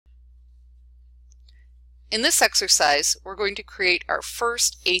In this exercise, we're going to create our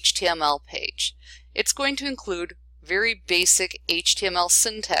first HTML page. It's going to include very basic HTML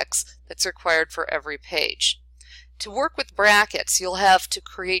syntax that's required for every page. To work with brackets, you'll have to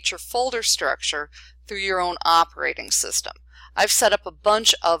create your folder structure through your own operating system. I've set up a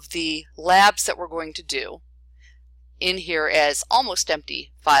bunch of the labs that we're going to do in here as almost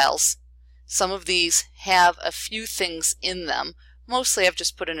empty files. Some of these have a few things in them. Mostly I've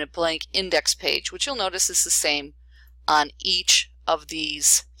just put in a blank index page, which you'll notice is the same on each of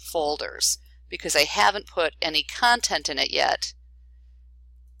these folders. Because I haven't put any content in it yet,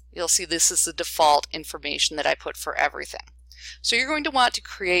 you'll see this is the default information that I put for everything. So you're going to want to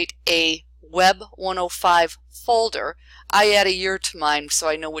create a Web 105 folder. I add a year to mine so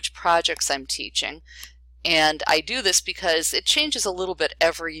I know which projects I'm teaching. And I do this because it changes a little bit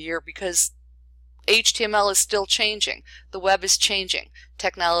every year because HTML is still changing. The web is changing.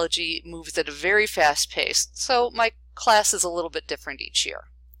 Technology moves at a very fast pace, so my class is a little bit different each year.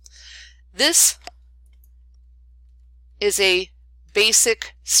 This is a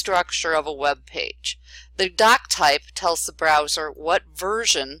basic structure of a web page. The doc type tells the browser what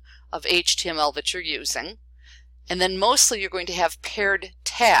version of HTML that you're using, and then mostly you're going to have paired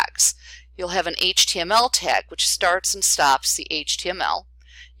tags. You'll have an HTML tag which starts and stops the HTML.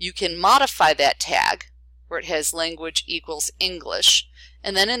 You can modify that tag where it has language equals English,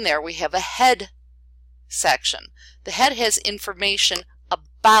 and then in there we have a head section. The head has information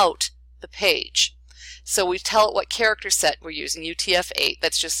about the page. So we tell it what character set we're using, UTF-8,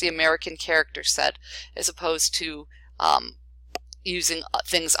 that's just the American character set, as opposed to using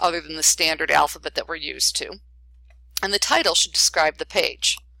things other than the standard alphabet that we're used to. And the title should describe the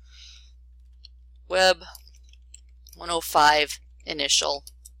page. Web 105 initial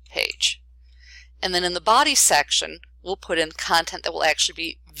page. And then in the body section, we'll put in content that will actually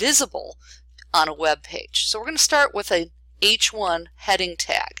be visible on a web page. So we're going to start with an H1 heading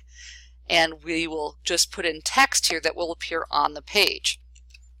tag. And we will just put in text here that will appear on the page.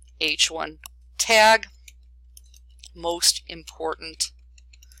 H1 tag, most important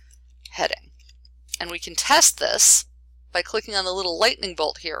heading. And we can test this by clicking on the little lightning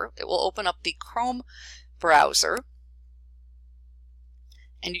bolt here. It will open up the Chrome browser.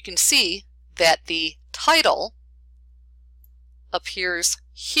 And you can see that the title appears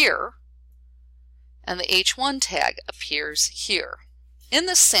here and the H1 tag appears here. In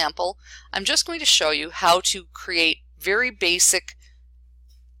this sample, I'm just going to show you how to create very basic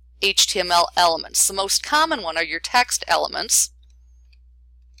HTML elements. The most common one are your text elements.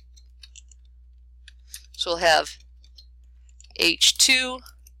 So we'll have H2,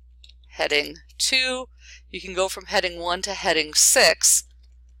 heading 2. You can go from heading 1 to heading 6.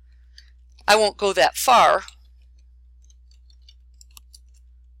 I won't go that far.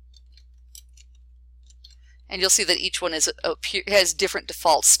 And you'll see that each one has different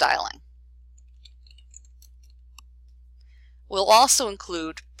default styling. We'll also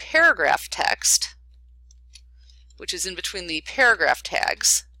include paragraph text, which is in between the paragraph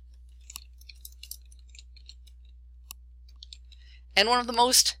tags. And one of the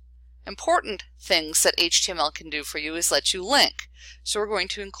most important things that HTML can do for you is let you link. So we're going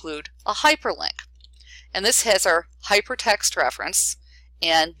to include a hyperlink. And this has our hypertext reference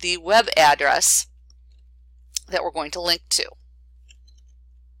and the web address that we're going to link to.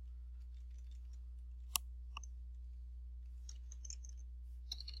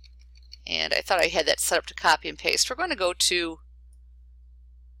 And I thought I had that set up to copy and paste. We're going to go to,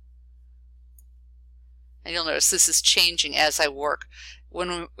 and you'll notice this is changing as I work.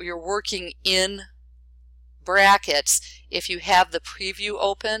 When you're working in brackets, if you have the preview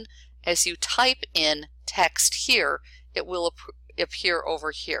open, as you type in text here, it will appear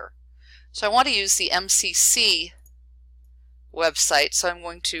over here. So I want to use the MCC website, so I'm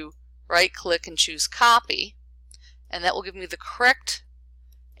going to right click and choose copy, and that will give me the correct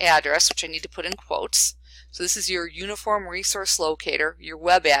address, which I need to put in quotes. So this is your Uniform Resource Locator, your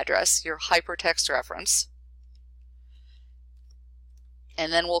web address, your hypertext reference.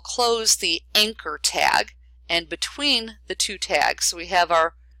 And then we'll close the anchor tag, and between the two tags, so we have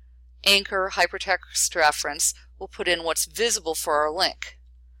our anchor hypertext reference, we'll put in what's visible for our link.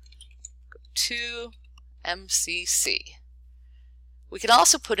 Go to MCC. We can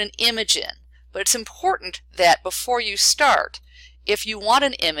also put an image in, but it's important that before you start, if you want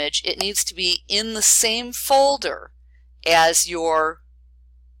an image, it needs to be in the same folder as your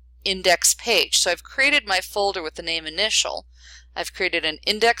index page. So I've created my folder with the name initial. I've created an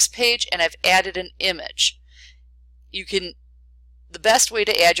index page and I've added an image. The best way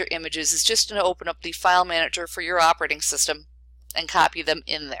to add your images is just to open up the file manager for your operating system and copy them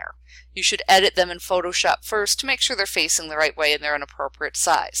in there. You should edit them in Photoshop first to make sure they're facing the right way and they're an appropriate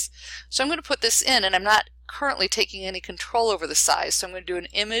size. So I'm going to put this in, and I'm not currently taking any control over the size, so I'm going to do an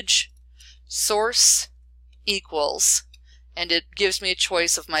image source equals, and it gives me a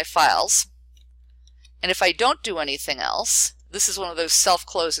choice of my files. And if I don't do anything else, this is one of those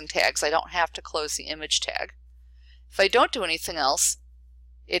self-closing tags. I don't have to close the image tag. If I don't do anything else,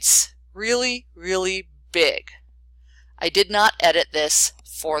 it's really, really big. I did not edit this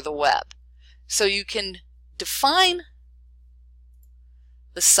for the web. So you can define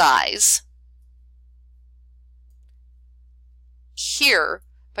the size here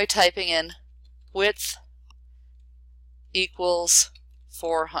by typing in width equals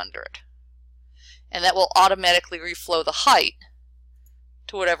 400. And that will automatically reflow the height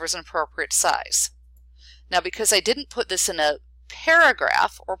to whatever's an appropriate size. Now, because I didn't put this in a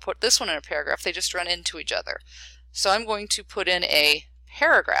paragraph or put this one in a paragraph, they just run into each other. So I'm going to put in a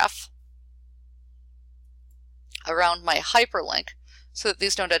paragraph around my hyperlink so that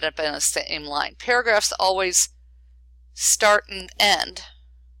these don't end up in the same line. Paragraphs always start and end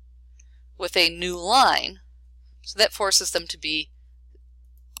with a new line, so that forces them to be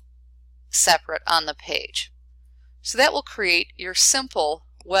separate on the page. So that will create your simple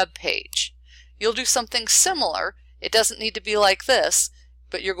web page. You'll do something similar. It doesn't need to be like this,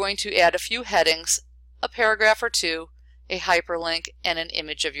 but you're going to add a few headings, a paragraph or two, a hyperlink, and an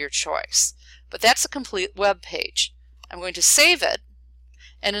image of your choice. But that's a complete web page. I'm going to save it,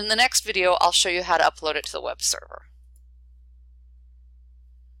 and in the next video I'll show you how to upload it to the web server.